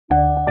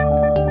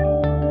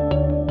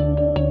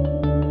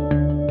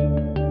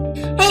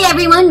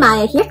everyone,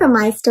 Maya here from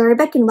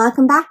MaiStoryBook, and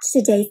welcome back to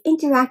today's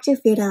interactive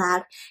Read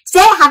Aloud.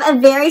 Today I have a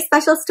very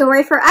special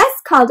story for us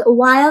called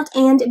Wild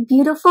and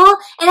Beautiful.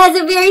 It has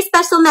a very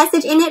special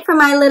message in it for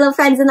my little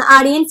friends in the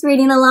audience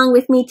reading along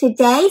with me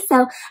today,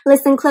 so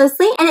listen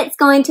closely, and it's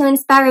going to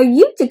inspire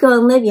you to go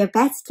and live your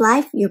best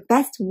life, your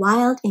best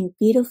wild and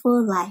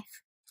beautiful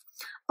life.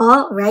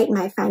 All right,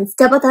 my friends,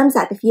 double thumbs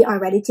up if you are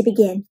ready to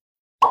begin.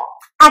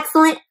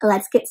 Excellent,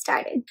 let's get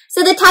started.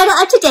 So the title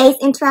of today's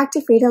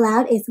interactive read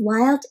aloud is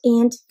Wild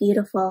and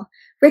Beautiful,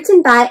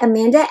 written by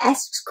Amanda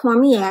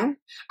Esch-Cormier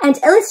and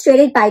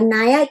illustrated by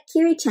Naya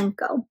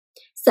Kirichenko.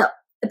 So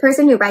the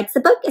person who writes the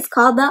book is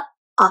called the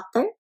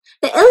author.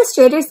 The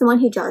illustrator is the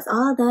one who draws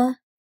all the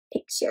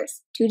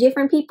pictures. Two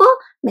different people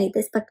made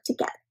this book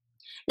together.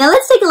 Now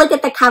let's take a look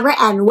at the cover,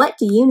 and what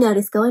do you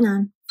notice going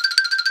on?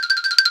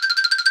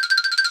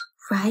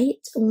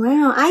 Right?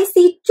 Wow, I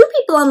see two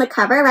people on the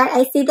cover, right?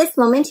 I see this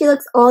woman, she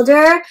looks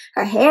older,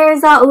 her hair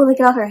is all, oh,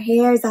 look at all her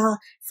hair is all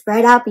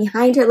spread out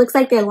behind her. It looks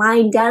like they're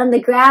lying down on the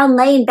ground,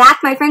 laying back.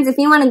 My friends, if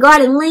you want to go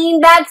out and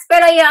lean back,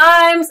 spread out your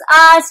arms,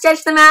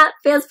 stretch them out.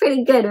 Feels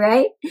pretty good,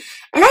 right?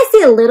 And I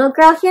see a little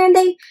girl here, and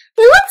they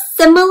look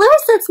similar,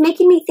 so it's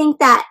making me think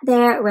that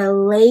they're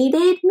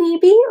related,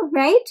 maybe,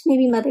 right?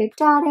 Maybe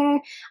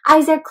mother-daughter,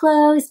 eyes are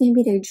closed,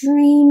 maybe they're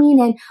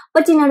dreaming, and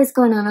what do you notice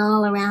going on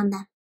all around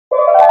them?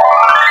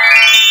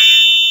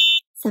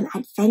 Some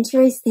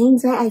adventurous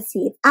things, right? I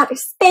see outer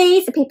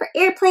space, a paper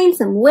airplane,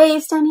 some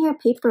waves down here,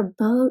 paper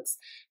boats,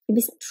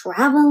 maybe some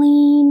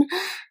traveling.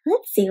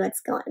 Let's see what's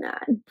going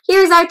on.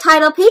 Here's our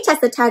title page.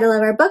 That's the title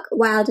of our book,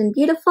 Wild and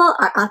Beautiful,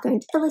 our author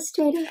and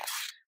illustrator.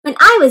 When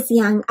I was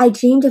young, I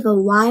dreamed of a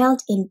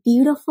wild and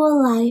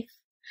beautiful life.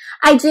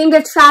 I dreamed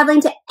of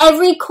traveling to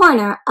every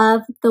corner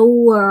of the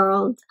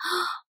world.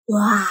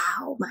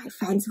 Wow, my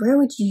friends, where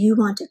would you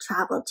want to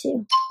travel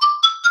to?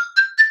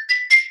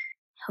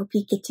 Hope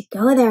you get to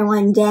go there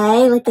one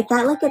day. Look at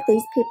that. Look at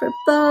these paper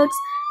boats.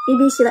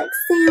 Maybe she likes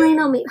sailing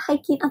or maybe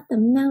hiking up the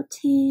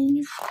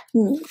mountain.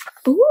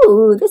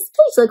 Ooh, this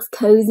place looks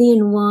cozy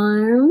and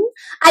warm.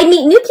 I'd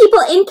meet new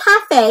people in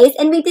cafes,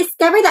 and we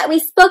discover that we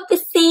spoke the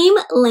same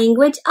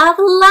language of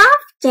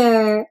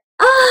laughter.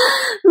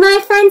 My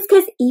friends,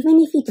 because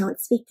even if you don't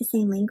speak the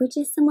same language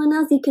as someone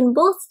else, you can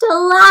both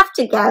still laugh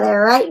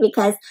together, right?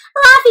 Because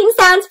laughing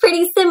sounds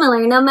pretty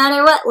similar no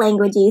matter what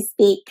language you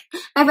speak.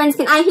 My friends,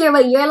 can I hear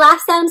what your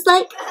laugh sounds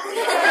like?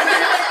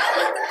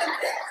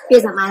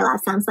 Here's what my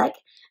laugh sounds like.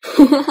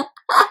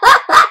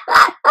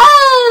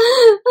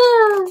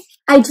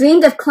 I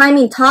dreamed of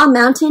climbing tall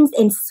mountains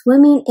and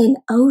swimming in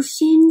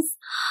oceans.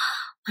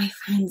 My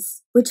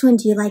friends, which one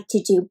do you like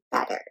to do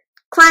better?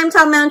 Climb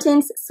tall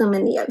mountains, swim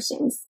in the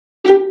oceans.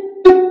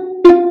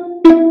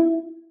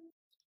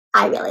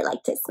 I really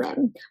like to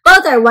swim.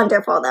 Both are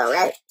wonderful though,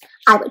 right?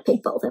 I would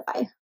pick both if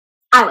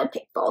I would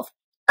pick both.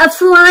 Of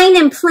flying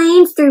in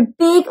planes through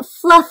big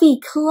fluffy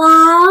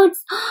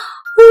clouds.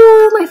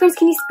 Ooh, my friends,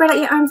 can you spread out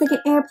your arms like an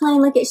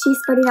airplane? Look at she's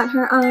spreading out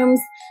her arms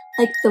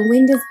like the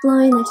wind is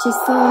blowing, like she's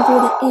soaring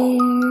through the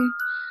air.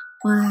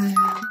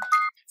 Wow.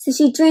 So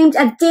she dreamed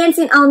of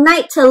dancing all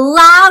night to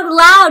loud,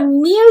 loud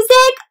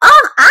music.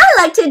 Oh, I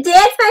like to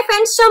dance. My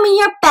friends, show me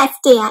your best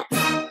dance.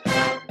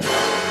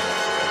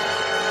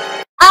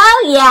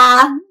 Oh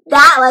yeah,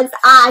 that looks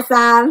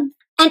awesome.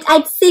 And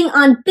I'd sing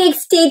on big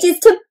stages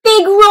to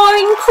big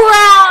roaring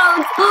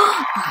crowds.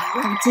 Oh,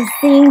 I love to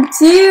sing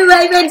too.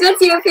 My friends,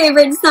 what's your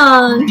favorite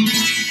song?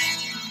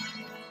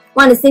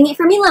 Want to sing it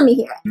for me? Let me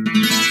hear it.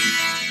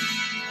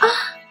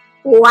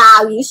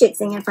 Wow, you should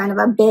sing in front of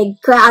a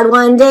big crowd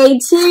one day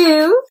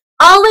too.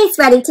 Always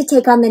ready to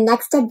take on the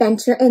next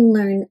adventure and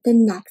learn the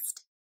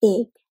next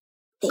big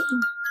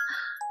thing.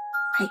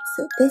 Right,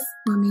 so this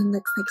woman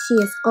looks like she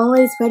is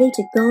always ready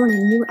to go on a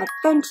new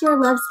adventure,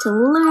 loves to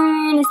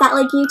learn. Is that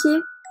like you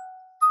too?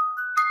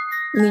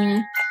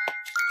 Yeah.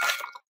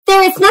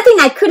 There is nothing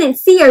I couldn't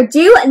see or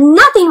do.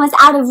 Nothing was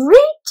out of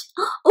reach.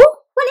 Oh,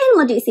 what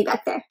animal do you see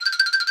back there?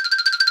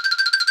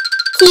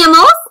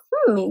 Camels?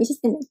 Maybe she's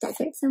in the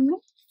desert somewhere.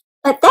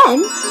 But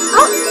then,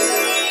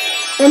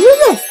 then who's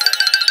this?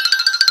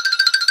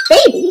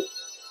 Baby?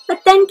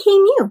 But then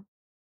came you.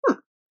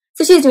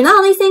 So she was doing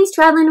all these things,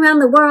 traveling around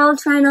the world,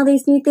 trying all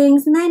these new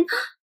things, and then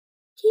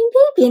came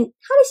baby. And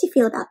how does she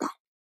feel about that?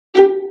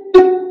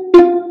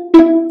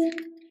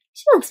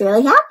 She looks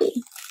really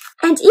happy.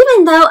 And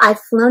even though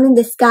I've flown in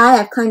the sky,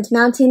 I've climbed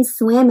mountains,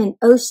 swam in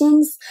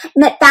oceans,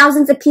 met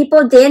thousands of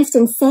people, danced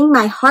and sang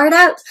my heart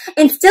out,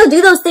 and still do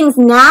those things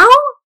now,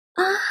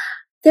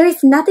 there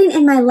is nothing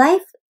in my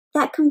life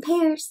that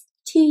compares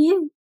to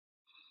you.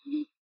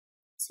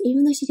 So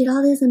even though she did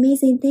all those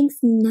amazing things,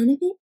 none of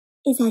it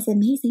is as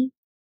amazing.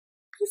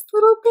 This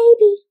little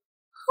baby.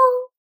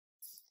 Oh.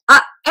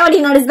 And what do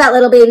you notice about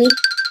little baby?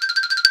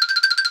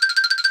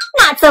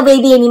 Not so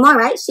baby anymore,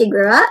 right? She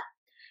grew up.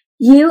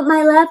 You,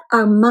 my love,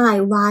 are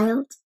my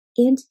wild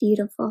and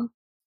beautiful.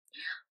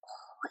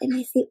 Oh, and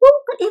I see,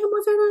 oh, what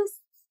animals are those?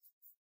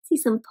 I see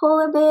some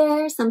polar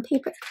bears, some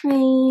paper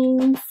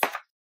cranes.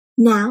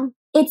 Now,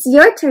 It's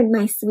your turn,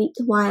 my sweet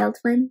wild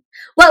one.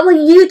 What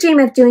will you dream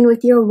of doing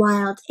with your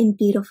wild and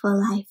beautiful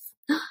life?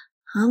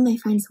 My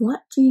friends,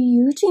 what do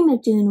you dream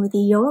of doing with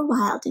your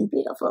wild and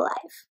beautiful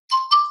life?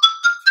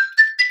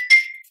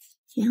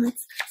 Yeah,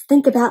 let's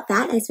think about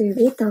that as we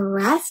read the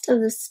rest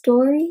of the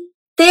story.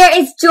 There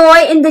is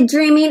joy in the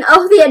dreaming.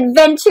 Oh, the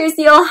adventures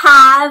you'll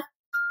have.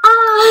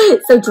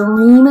 So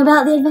dream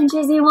about the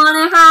adventures you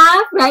want to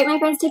have. Right, my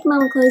friends? Take a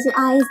moment, close your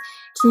eyes.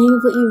 Dream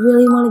of what you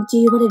really want to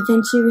do, what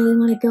adventure you really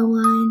want to go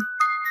on.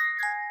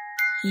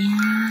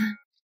 Yeah.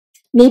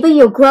 Maybe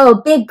you'll grow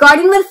a big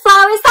garden with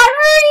flowers that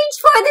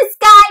reach for the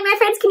sky. My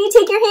friends, can you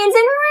take your hands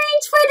and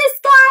reach for the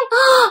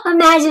sky?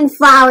 Imagine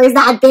flowers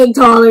that big,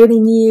 taller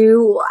than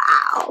you.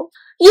 Wow.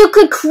 You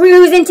could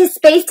cruise into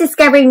space,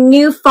 discovering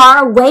new,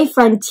 faraway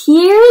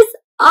frontiers.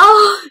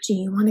 Oh, do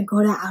you want to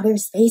go to outer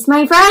space,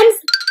 my friends?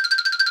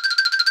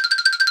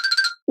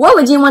 What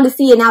would you want to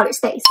see in outer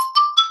space?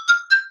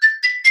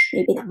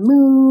 Maybe the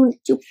moon,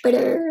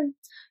 Jupiter.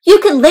 You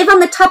could live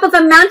on the top of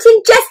a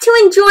mountain just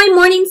to enjoy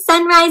morning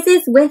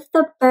sunrises with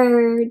the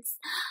birds.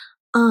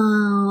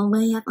 Oh,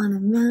 way up on a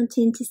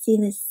mountain to see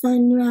the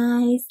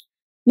sunrise.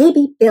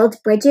 Maybe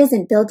build bridges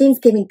and buildings,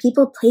 giving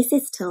people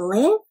places to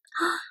live.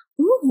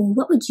 Ooh,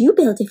 what would you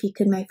build if you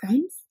could, my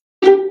friends?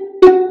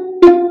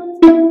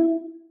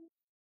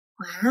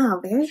 Wow,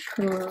 very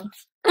cool.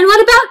 And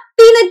what about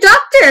being a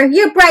doctor?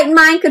 Your bright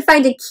mind could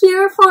find a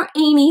cure for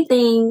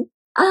anything.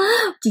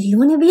 Do you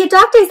want to be a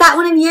doctor? Is that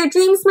one of your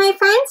dreams, my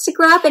friends? To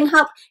grow up and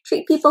help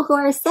treat people who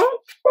are sick?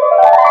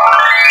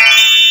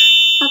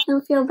 Help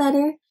them feel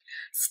better?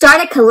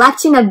 Start a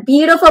collection of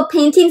beautiful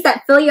paintings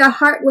that fill your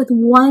heart with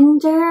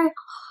wonder.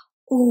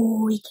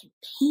 Oh, you can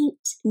paint,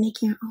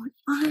 make your own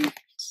art,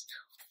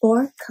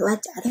 or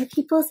collect other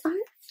people's art.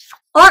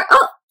 Or,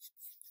 oh,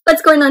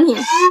 what's going on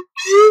here?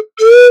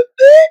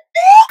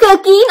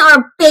 Cooking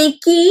or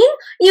baking?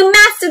 You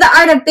master the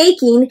art of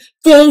baking.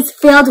 Days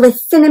filled with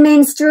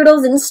cinnamon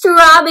strudels and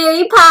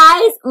strawberry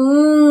pies.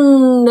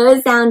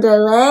 Those sound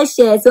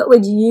delicious. What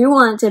would you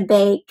want to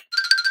bake?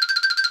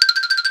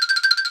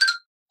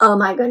 Oh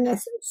my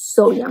goodness,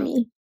 so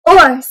yummy.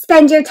 Or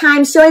spend your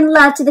time showing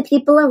love to the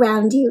people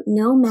around you,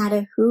 no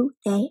matter who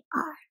they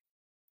are.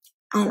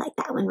 I like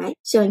that one, right?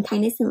 Showing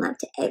kindness and love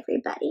to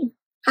everybody.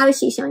 How is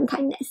she showing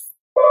kindness?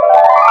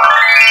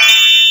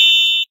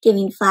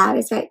 Giving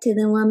flowers right to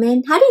the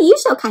woman. How do you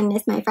show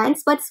kindness, my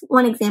friends? What's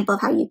one example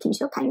of how you can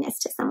show kindness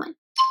to someone?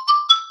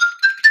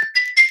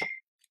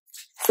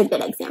 It's a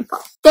good example.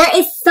 There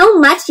is so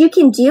much you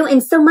can do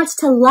and so much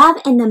to love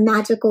in the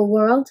magical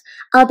world.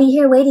 I'll be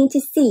here waiting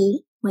to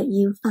see what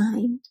you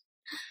find.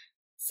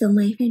 So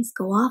my friends,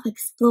 go off,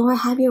 explore,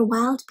 have your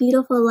wild,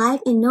 beautiful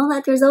life, and know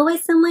that there's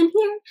always someone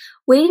here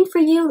waiting for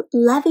you,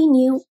 loving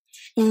you,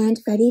 and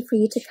ready for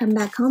you to come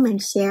back home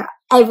and share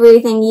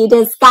everything you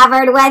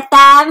discovered with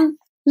them.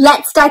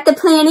 Let's start the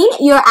planning.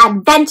 Your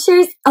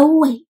adventures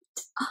await.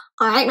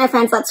 All right, my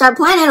friends, let's start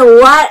planning.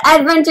 What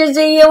adventures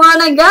do you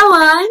want to go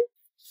on?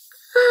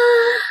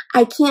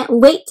 I can't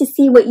wait to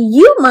see what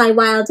you, my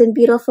wild and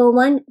beautiful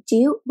one,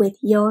 do with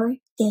your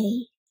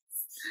day.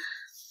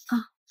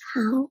 Oh,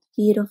 how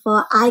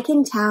beautiful. I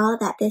can tell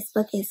that this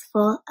book is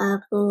full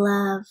of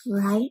love,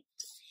 right?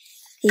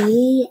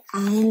 The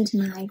end,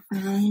 my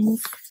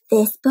friends.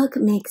 This book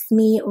makes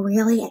me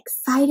really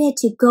excited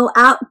to go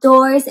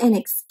outdoors and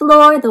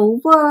explore the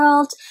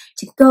world,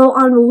 to go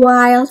on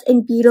wild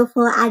and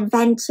beautiful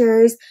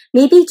adventures.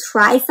 Maybe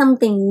try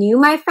something new,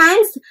 my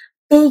friends.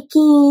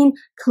 Baking,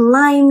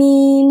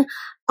 climbing,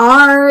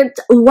 art.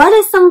 What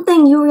is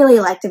something you really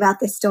liked about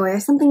this story, or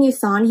something you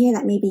saw in here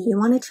that maybe you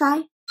want to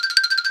try?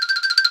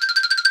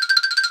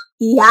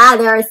 Yeah,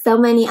 there are so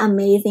many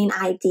amazing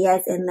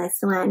ideas in this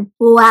one.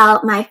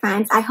 Well, my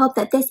friends, I hope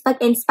that this book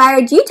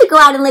inspired you to go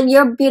out and live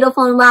your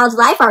beautiful and wild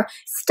life, or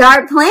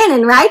start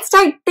planning, right?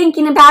 Start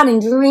thinking about and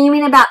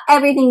dreaming about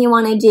everything you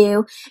want to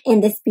do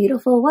in this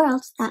beautiful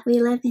world that we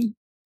live in.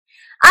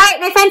 All right,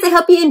 my friends, I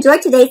hope you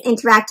enjoyed today's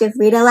interactive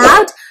read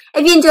aloud.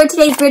 If you enjoyed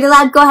today's read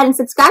aloud, go ahead and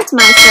subscribe to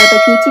my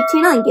MaiStoryBook YouTube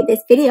channel and give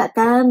this video a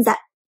thumbs up.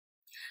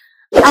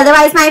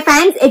 Otherwise, my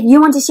friends, if you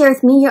want to share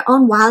with me your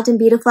own wild and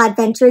beautiful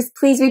adventures,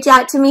 please reach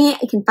out to me.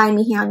 You can find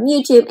me here on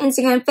YouTube,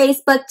 Instagram,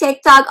 Facebook,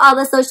 TikTok. All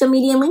the social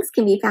media links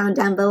can be found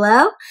down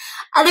below.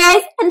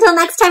 Otherwise, until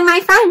next time,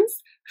 my friends,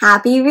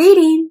 happy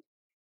reading.